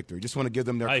hell of a victory. Just want to give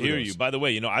them their kudos. I hear you. By the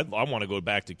way, I want to go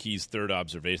back to Key's third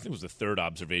observation. I think it was the third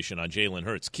observation on Jalen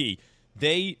Hurts. Key,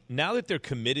 now that they're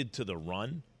committed to the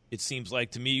run, it seems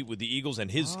like to me with the Eagles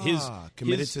and his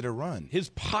committed to the run. His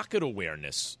pocket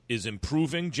awareness is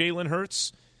improving, Jalen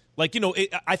Hurts. Like,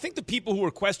 I think the people who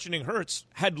were questioning Hurts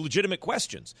had legitimate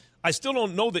questions. I still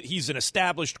don't know that he's an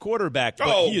established quarterback.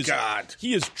 But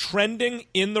he is trending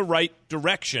in the right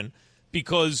direction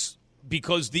because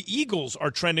the Eagles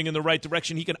are trending in the right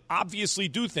direction. He can obviously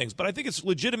do things. But I think it's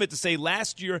legitimate to say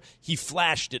last year he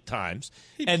flashed at times.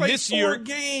 He and played this 4 year,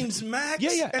 games, Max,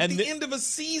 at the end of a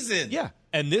season. Yeah.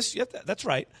 And that's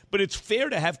right. But it's fair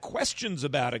to have questions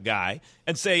about a guy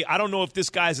and say, I don't know if this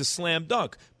guy's a slam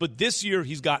dunk. But this year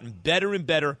he's gotten better and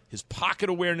better. His pocket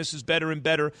awareness is better and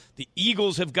better. The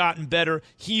Eagles have gotten better.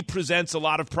 He presents a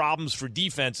lot of problems for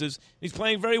defenses. He's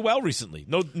playing very well recently.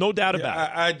 No doubt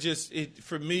about it.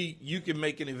 For me, you can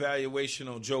make an evaluation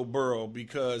on Joe Burrow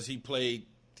because he played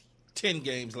 10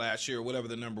 games last year, whatever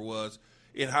the number was,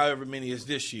 and however many is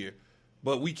this year.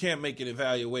 But we can't make an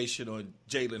evaluation on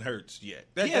Jalen Hurts yet.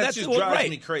 That just drives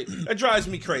me crazy. That drives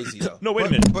me crazy, though. No, wait a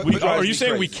minute. Are you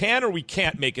saying we can or we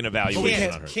can't make an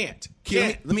evaluation on Hurts?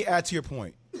 Can't. Let me add to your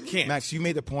point. Can't. Max, you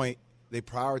made the point. They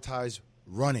prioritize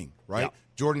running, right? Yep.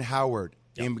 Jordan Howard,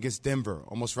 game against Denver,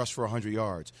 almost rushed for 100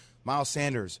 yards. Miles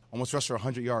Sanders, almost rushed for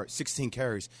 100 yards, 16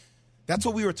 carries. That's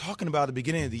what we were talking about at the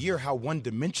beginning of the year, how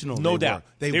one-dimensional they were. No doubt.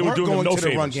 They were weren't doing going no to the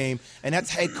favors. run game, and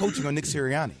that's head coaching on Nick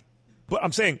Sirianni. But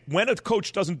I'm saying when a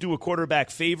coach doesn't do a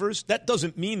quarterback favors, that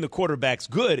doesn't mean the quarterback's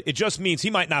good. It just means he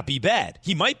might not be bad.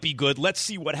 He might be good. Let's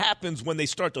see what happens when they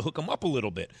start to hook him up a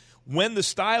little bit. When the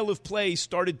style of play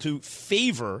started to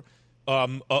favor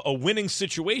a winning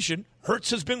situation, Hurts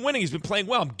has been winning. He's been playing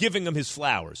well. I'm giving him his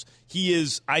flowers.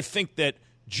 I think that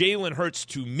Jalen Hurts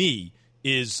to me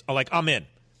is like, I'm in.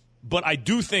 But I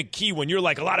do think, Key, when you're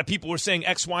like a lot of people were saying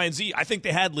X, Y, and Z, I think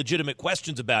they had legitimate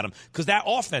questions about him because that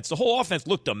offense, the whole offense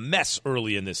looked a mess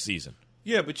early in this season.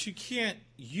 Yeah, but you can't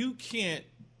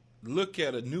look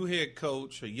at a new head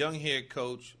coach, a young head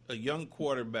coach, a young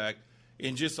quarterback,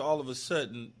 and just all of a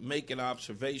sudden make an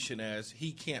observation as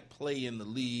he can't play in the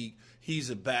league. He's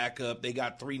a backup. They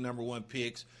got 3 number 1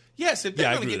 picks. Yes, if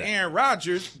they're going to get Aaron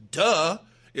Rodgers, duh.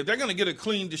 If they're going to get a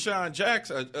clean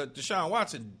Deshaun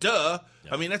Watson, duh.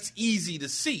 Yeah. I mean, that's easy to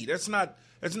see. That's not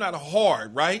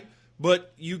hard, right?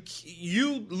 But you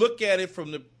look at it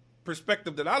from the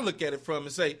perspective that I look at it from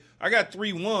and say, I got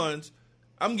 3 ones.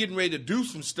 I'm getting ready to do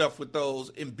some stuff with those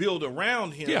and build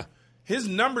around him. Yeah. His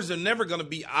numbers are never going to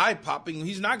be eye-popping.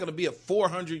 He's not going to be a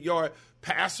 400-yard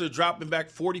passer dropping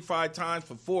back 45 times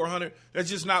for 400. That's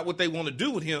just not what they want to do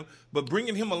with him. But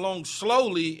bringing him along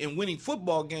slowly and winning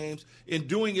football games and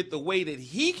doing it the way that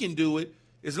he can do it,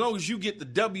 as long as you get the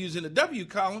W's in the W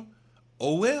column,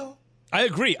 oh well. I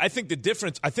agree. I think the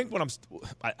difference, I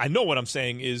know what I'm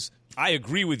saying is I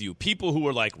agree with you. People who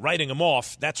are like writing him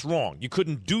off, that's wrong. You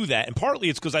couldn't do that. And partly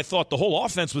it's because I thought the whole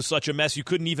offense was such a mess you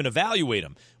couldn't even evaluate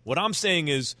him. What I'm saying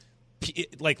is,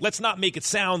 like, let's not make it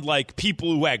sound like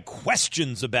people who had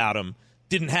questions about him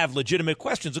didn't have legitimate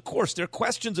questions. Of course, there are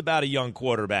questions about a young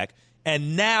quarterback.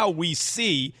 And now we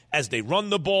see, as they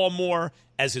run the ball more,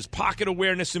 as his pocket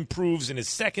awareness improves in his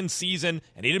second season,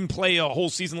 and he didn't play a whole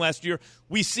season last year,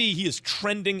 we see he is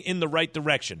trending in the right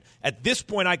direction. At this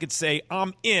point, I could say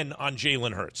I'm in on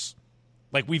Jalen Hurts.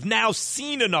 Like, we've now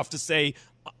seen enough to say,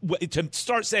 to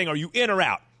start saying, are you in or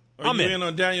out? I'm in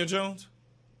on Daniel Jones?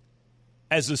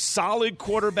 As a solid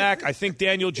quarterback, I think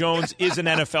Daniel Jones is an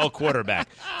NFL quarterback.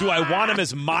 Do I want him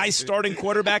as my starting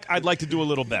quarterback? I'd like to do a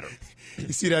little better.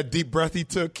 You see that deep breath he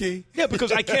took, Key? Yeah,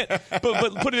 because I can't.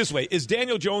 But put it this way. Is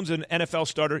Daniel Jones an NFL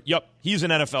starter? Yep, he's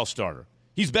an NFL starter.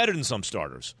 He's better than some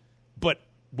starters. But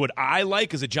would I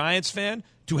like, as a Giants fan,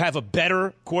 to have a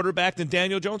better quarterback than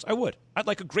Daniel Jones? I would. I'd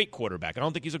like a great quarterback. I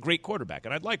don't think he's a great quarterback,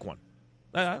 and I'd like one.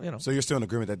 So you're still in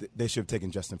agreement that they should have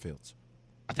taken Justin Fields?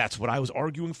 That's what I was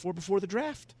arguing for before the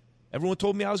draft. Everyone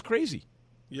told me I was crazy.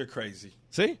 You're crazy.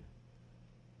 See?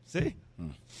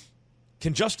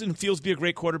 Can Justin Fields be a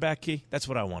great quarterback, Key? That's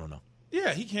what I want to know.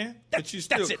 Yeah, he can. But you're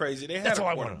still crazy. They had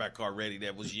a quarterback already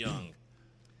that was young.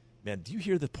 Man, do you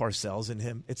hear the Parcells in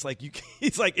him? It's like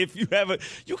it's like if you have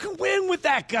you can win with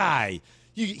that guy.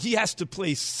 He has to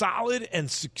play solid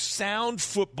and sound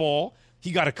football.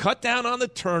 He got to cut down on the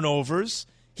turnovers.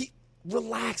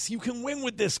 Relax. You can win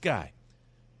with this guy.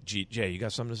 Jay, you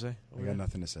got something to say? I got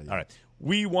nothing to say. All right.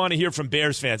 We want to hear from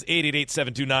Bears fans.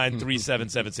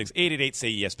 888-729-3776.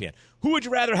 888-SAY-ESPN. Who would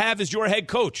you rather have as your head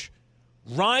coach?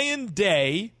 Ryan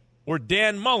Day or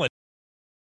Dan Mullen?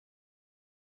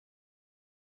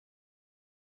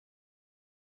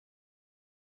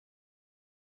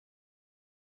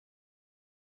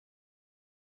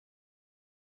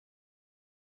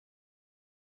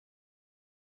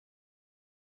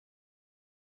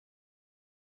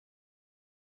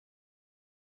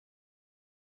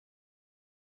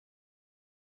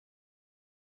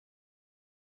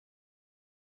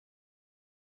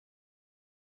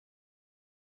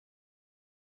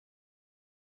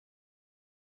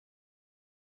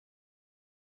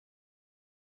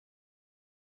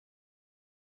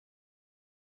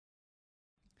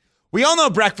 We all know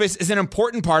breakfast is an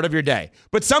important part of your day,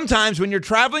 but sometimes when you're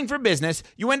traveling for business,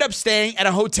 you end up staying at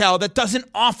a hotel that doesn't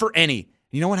offer any.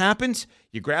 You know what happens?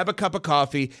 You grab a cup of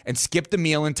coffee and skip the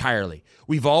meal entirely.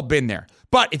 We've all been there.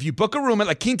 But if you book a room at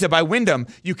La Quinta by Wyndham,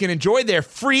 you can enjoy their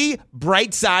free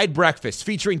Bright Side breakfast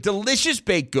featuring delicious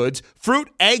baked goods, fruit,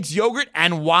 eggs, yogurt,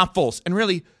 and waffles. And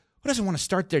really, who doesn't want to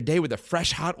start their day with a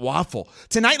fresh, hot waffle?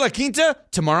 Tonight, La Quinta,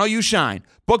 tomorrow you shine.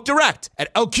 Book direct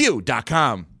at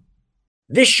lq.com.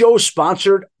 This show is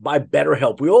sponsored by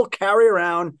BetterHelp. We all carry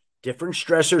around different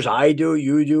stressors. I do,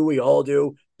 you do, we all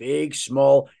do, big,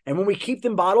 small. And when we keep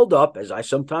them bottled up, as I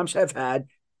sometimes have had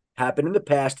happen in the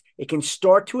past, it can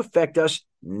start to affect us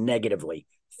negatively.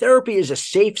 Therapy is a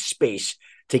safe space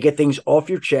to get things off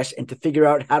your chest and to figure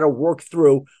out how to work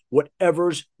through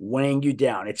whatever's weighing you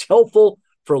down. It's helpful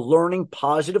for learning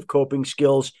positive coping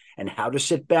skills and how to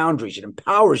set boundaries. It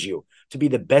empowers you to be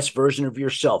the best version of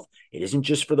yourself. It isn't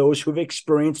just for those who have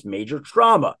experienced major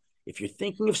trauma. If you're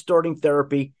thinking of starting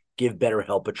therapy, give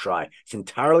BetterHelp a try. It's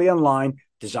entirely online,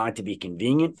 designed to be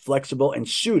convenient, flexible, and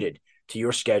suited to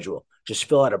your schedule. Just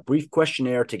fill out a brief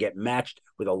questionnaire to get matched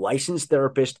with a licensed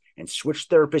therapist and switch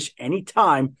therapists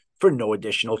anytime for no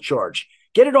additional charge.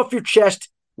 Get it off your chest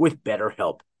with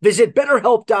BetterHelp. Visit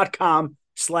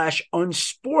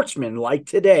BetterHelp.com/unsportsmanlike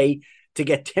today to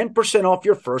get 10% off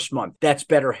your first month. That's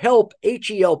BetterHelp,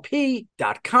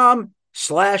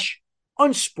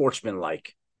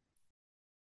 HELP.com/unsportsmanlike.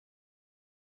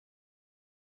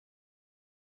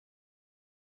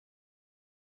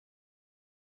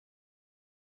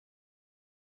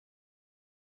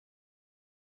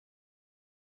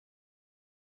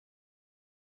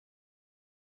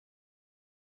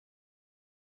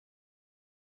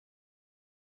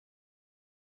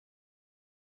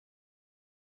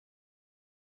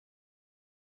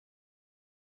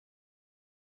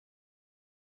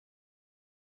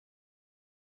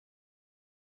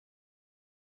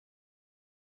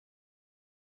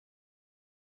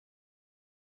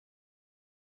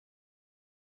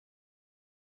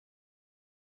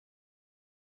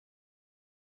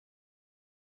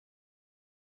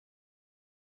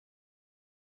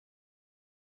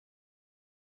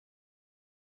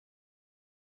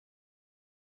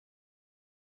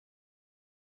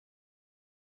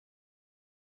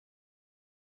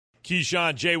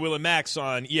 Keyshawn, J. Will, and Max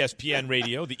on ESPN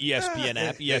Radio, the ESPN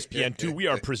app, ESPN2. We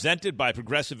are presented by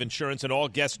Progressive Insurance, and all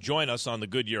guests join us on the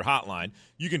Goodyear Hotline.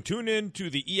 You can tune in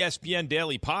to the ESPN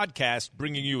Daily Podcast,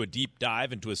 bringing you a deep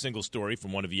dive into a single story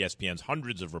from one of ESPN's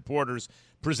hundreds of reporters,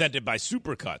 presented by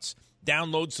Supercuts.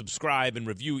 Download, subscribe, and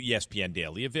review ESPN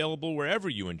Daily, available wherever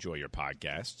you enjoy your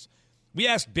podcasts. We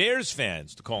asked Bears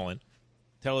fans to call in,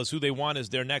 tell us who they want as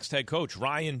their next head coach,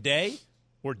 Ryan Day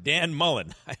or Dan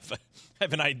Mullen. I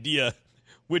have an idea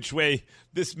which way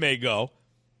this may go.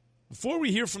 Before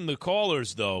we hear from the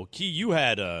callers, though, Key, you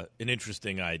had an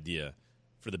interesting idea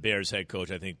for the Bears head coach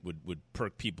I think would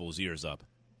perk people's ears up.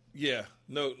 Yeah,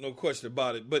 no question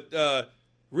about it. But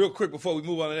real quick before we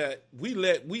move on to that, we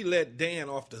let Dan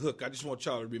off the hook. I just want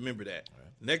y'all to remember that. Right.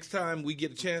 Next time we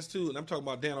get a chance to, and I'm talking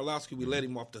about Dan Orlovsky, we let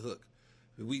him off the hook.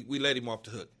 We let him off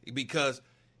the hook because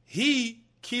he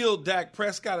killed Dak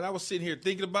Prescott, and I was sitting here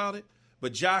thinking about it,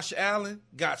 but Josh Allen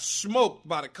got smoked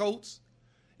by the Colts,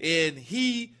 and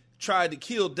he tried to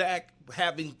kill Dak,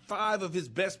 having 5 of his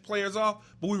best players off,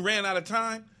 but we ran out of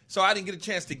time, so I didn't get a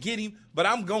chance to get him, but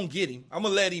I'm going to get him. I'm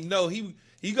going to let him know. You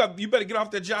better get off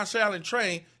that Josh Allen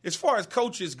train. As far as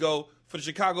coaches go for the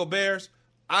Chicago Bears,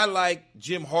 I like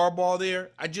Jim Harbaugh there.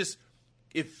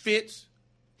 It fits.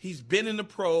 He's been in the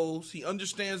pros. He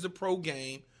understands the pro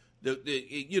game.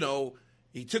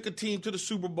 He took a team to the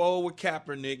Super Bowl with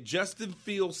Kaepernick. Justin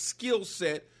Fields' skill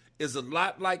set is a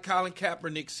lot like Colin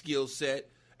Kaepernick's skill set.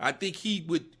 I think he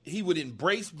would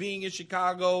embrace being in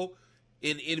Chicago,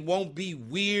 and it won't be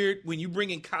weird when you bring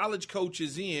in college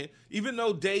coaches in. Even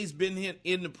though Day's been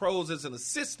in the pros as an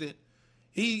assistant,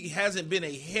 he hasn't been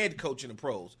a head coach in the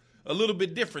pros. A little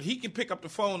bit different. He can pick up the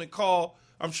phone and call.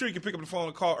 I'm sure he can pick up the phone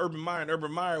and call Urban Meyer, and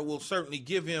Urban Meyer will certainly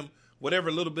give him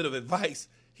whatever little bit of advice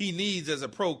he needs as a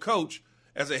pro coach,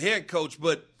 as a head coach.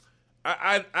 But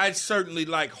I certainly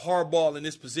like Harbaugh in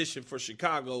this position for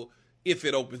Chicago if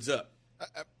it opens up.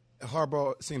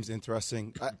 Harbaugh seems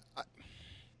interesting.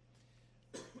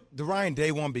 The Ryan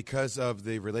Day one, because of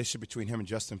the relationship between him and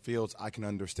Justin Fields, I can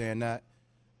understand that.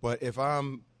 But if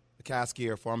I'm Kasky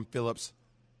or if I'm Phillips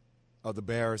of the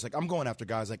Bears, I'm going after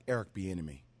guys like Eric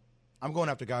Bieniemy. I'm going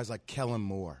after guys like Kellen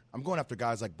Moore. I'm going after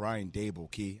guys like Brian Daboll,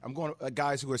 Key. I'm going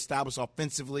guys who are established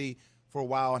offensively for a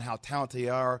while and how talented they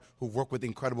are, who work with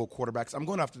incredible quarterbacks. I'm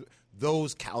going after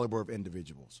those caliber of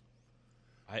individuals.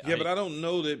 But I don't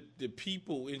know that the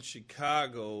people in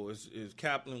Chicago, as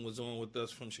Kaplan was on with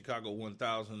us from Chicago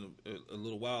 1000 a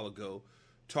little while ago,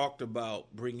 talked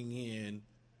about bringing in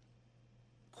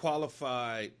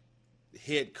qualified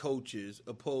head coaches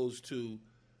opposed to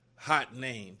hot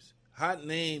names. Hot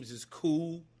names is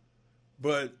cool,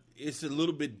 but it's a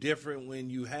little bit different when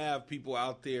you have people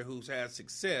out there who's had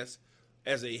success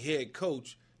as a head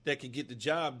coach that can get the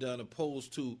job done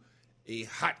opposed to a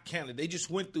hot candidate. They just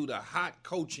went through the hot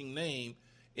coaching name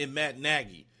in Matt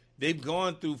Nagy. They've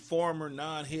gone through former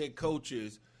non-head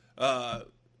coaches.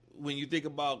 When you think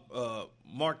about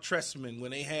Mark Trestman,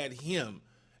 when they had him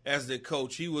as their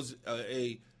coach, he was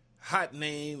a hot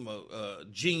name, a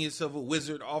genius of a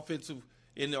wizard, offensive,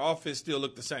 and the offense still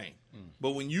looked the same.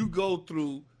 But when you go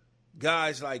through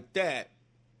guys like that,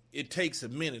 it takes a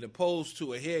minute, opposed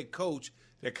to a head coach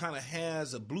that kind of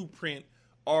has a blueprint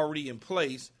already in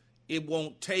place. It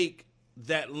won't take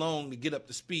that long to get up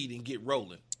to speed and get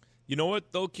rolling. You know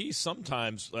what, though, Keith?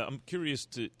 Sometimes I'm curious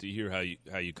to hear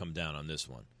how you come down on this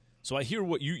one. So I hear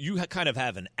what you kind of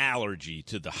have an allergy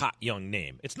to the hot young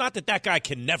name. It's not that guy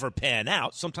can never pan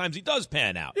out. Sometimes he does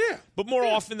pan out. Yeah. But more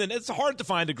often than it's hard to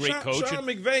find a great coach.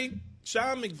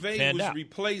 Sean McVay was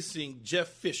replacing Jeff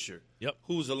Fisher,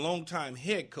 who's a longtime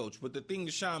head coach. But the thing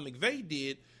that Sean McVay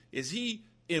did is he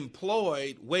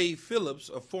employed Wade Phillips,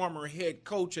 a former head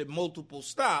coach at multiple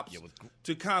stops,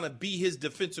 to kind of be his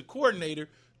defensive coordinator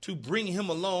to bring him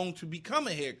along to become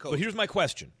a head coach. But here's my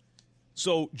question.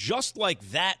 So just like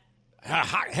that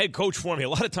hot head coach formula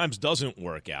a lot of times doesn't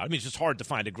work out. I mean, it's just hard to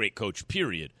find a great coach,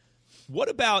 period. What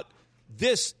about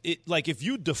this? Like if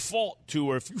you default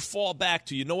to, or if you fall back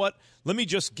to, you know what, let me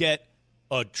just get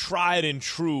a tried and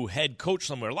true head coach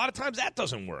somewhere. A lot of times that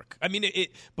doesn't work. I mean,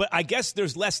 but I guess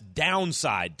there's less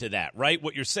downside to that, right?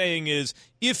 What you're saying is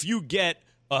if you get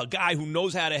a guy who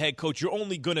knows how to head coach, you're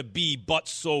only going to be but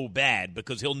so bad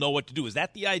because he'll know what to do. Is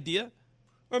that the idea?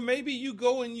 Or maybe you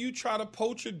go and you try to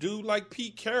poach a dude like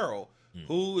Pete Carroll,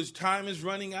 who his time is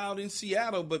running out in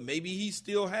Seattle, but maybe he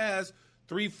still has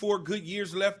 3-4 good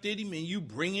years left in him, and you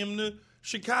bring him to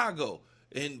Chicago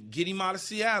and get him out of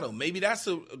Seattle. Maybe that's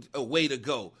a way to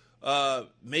go.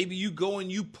 Maybe you go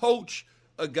and you poach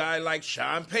a guy like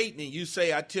Sean Payton, and you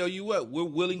say, I tell you what, we're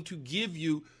willing to give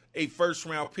you a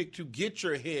first-round pick to get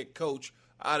your head coach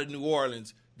out of New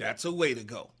Orleans. That's a way to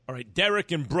go. All right,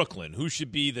 Derek in Brooklyn. Who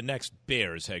should be the next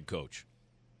Bears head coach?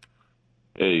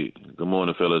 Hey, good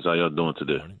morning, fellas. How y'all doing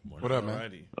today? Morning. What up,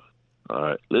 man? All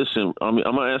right. Listen, I'm going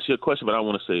to ask you a question, but I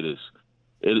want to say this.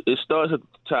 It starts at the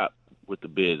top with the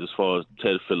Bears as far as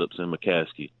Ted Phillips and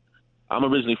McCaskey. I'm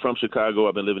originally from Chicago.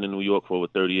 I've been living in New York for over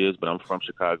 30 years, but I'm from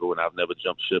Chicago, and I've never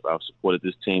jumped ship. I've supported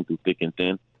this team through thick and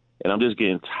thin, and I'm just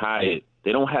getting tired.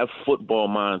 They don't have football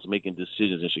minds making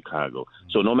decisions in Chicago.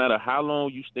 So no matter how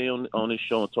long you stay on this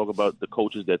show and talk about the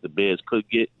coaches that the Bears could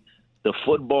get, the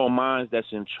football minds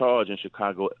that's in charge in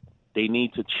Chicago, they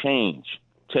need to change.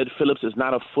 Ted Phillips is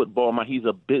not a football mind. He's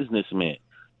a businessman.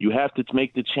 You have to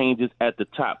make the changes at the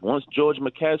top. Once George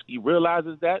McCaskey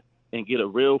realizes that and get a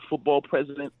real football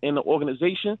president in the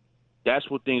organization, that's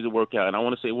what things will work out. And I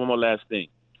want to say one more last thing.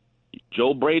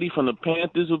 Joe Brady from the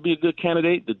Panthers would be a good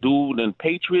candidate. The dude in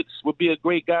Patriots would be a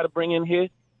great guy to bring in here.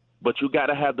 But you got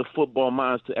to have the football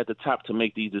minds at the top to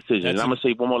make these decisions. And I'm going to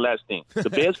say one more last thing. The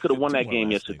Bears could have won that game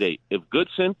yesterday. If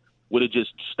Goodson would have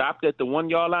just stopped at the 1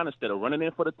 yard line instead of running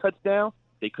in for the touchdown,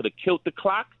 they could have killed the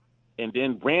clock and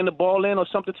then ran the ball in or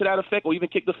something to that effect, or even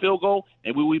kicked the field goal,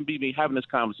 and we wouldn't be having this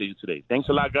conversation today. Thanks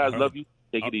a lot, guys. Love you.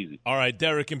 Take it easy. All right,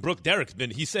 Derek and Brooke.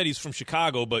 He said he's from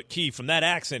Chicago, but Key, from that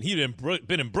accent, he'd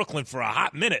been in Brooklyn for a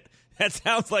hot minute. That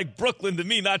sounds like Brooklyn to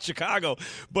me, not Chicago.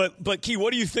 But Key,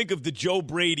 what do you think of the Joe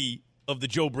Brady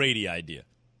idea?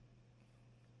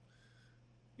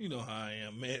 You know how I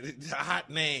am, man. It's a hot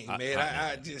name, man.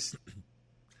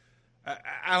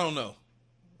 I don't know.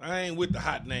 I ain't with the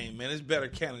hot name, man. There's better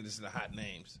candidates than the hot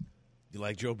names. You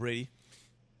like Joe Brady?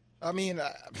 I mean,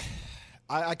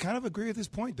 I kind of agree at this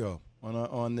point, though.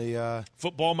 On the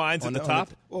football minds at the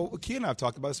top. Well, Key and I have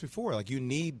talked about this before. Like, you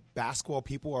need basketball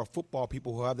people or football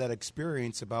people who have that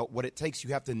experience about what it takes.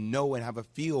 You have to know and have a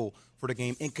feel for the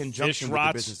game in conjunction with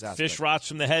the business aspect. Fish rots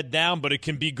from the head down, but it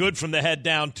can be good from the head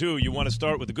down too. You want to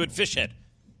start with a good fish head.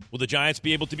 Will the Giants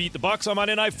be able to beat the Bucs on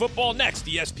Monday Night Football? Next,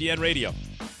 ESPN Radio.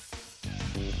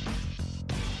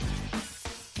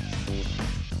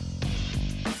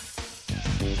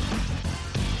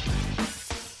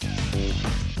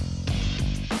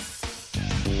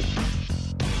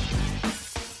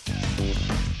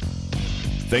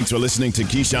 Thanks for listening to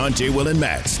Keyshawn, J. Will, and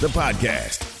Max, the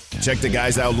podcast. Check the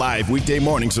guys out live weekday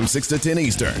mornings from 6 to 10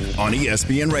 Eastern on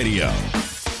ESPN Radio.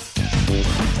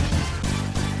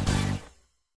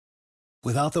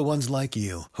 Without the ones like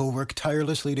you, who work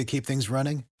tirelessly to keep things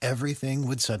running, everything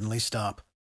would suddenly stop.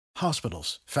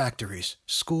 Hospitals, factories,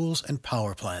 schools, and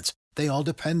power plants, they all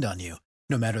depend on you.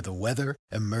 No matter the weather,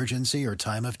 emergency, or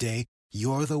time of day,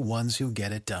 you're the ones who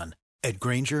get it done. At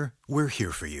Grainger, we're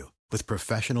here for you with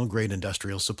professional-grade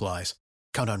industrial supplies.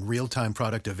 Count on real-time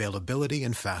product availability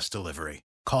and fast delivery.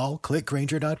 Call,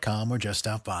 clickgrainger.com, or just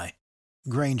stop by.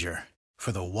 Grainger,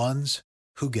 for the ones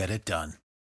who get it done.